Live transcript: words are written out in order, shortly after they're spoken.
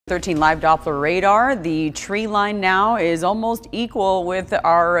13 live Doppler radar. The tree line now is almost equal with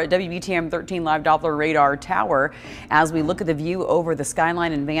our WBTM 13 live Doppler radar tower. As we look at the view over the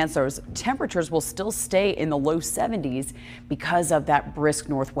skyline in Vance, those temperatures will still stay in the low 70s because of that brisk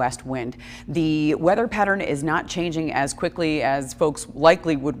northwest wind. The weather pattern is not changing as quickly as folks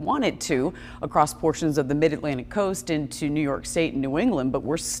likely would want it to across portions of the mid-Atlantic coast into New York State and New England, but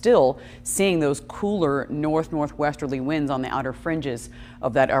we're still seeing those cooler northwesterly winds on the outer fringes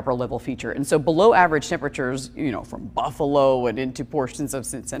of that upper level feature. And so below average temperatures, from Buffalo and into portions of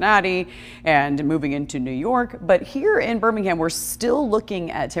Cincinnati and moving into New York. But here in Birmingham, we're still looking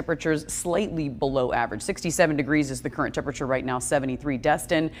at temperatures slightly below average. 67 degrees is the current temperature right now, 73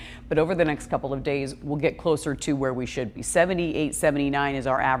 Destin. But over the next couple of days, we'll get closer to where we should be. 78, 79 is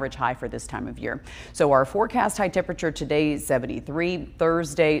our average high for this time of year. So our forecast high temperature today is 73,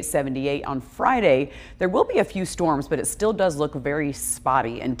 Thursday 78. On Friday, there will be a few storms, but it still does look very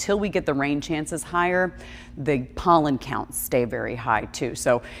spotty. Until we get the rain chances higher, the pollen counts stay very high too.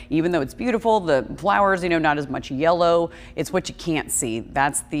 So even though it's beautiful, the flowers, not as much yellow, it's what you can't see.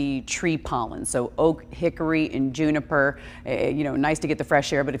 That's the tree pollen. So oak, hickory, and juniper, nice to get the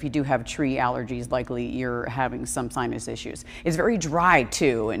fresh air, but if you do have tree allergies, likely you're having some sinus issues. It's very dry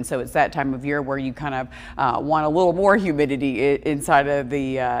too, and so it's that time of year where you kind of want a little more humidity inside of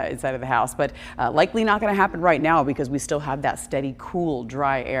the house, but likely not going to happen right now because we still have that steady, cool,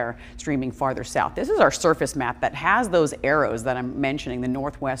 dry air streaming farther south. This is our surface map that has those arrows that I'm mentioning, the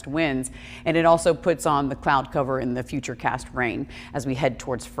northwest winds, and it also puts on the cloud cover in the futurecast rain as we head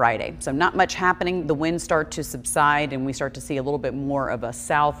towards Friday. So not much happening. The winds start to subside and we start to see a little bit more of a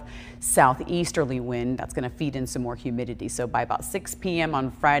southeasterly wind that's going to feed in some more humidity. So by about 6 p.m.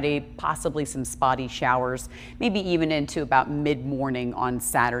 on Friday, possibly some spotty showers, maybe even into about mid-morning on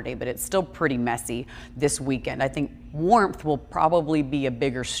Saturday, but it's still pretty messy this weekend. I think warmth will probably be a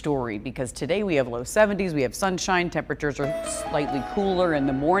bigger story because today we have low 70s, we have sunshine, temperatures are slightly cooler in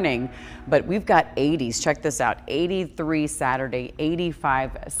the morning, but we've got 80s. Check this out, 83 Saturday,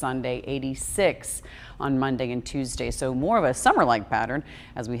 85 Sunday, 86 on Monday and Tuesday. So more of a summer-like pattern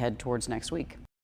as we head towards next week.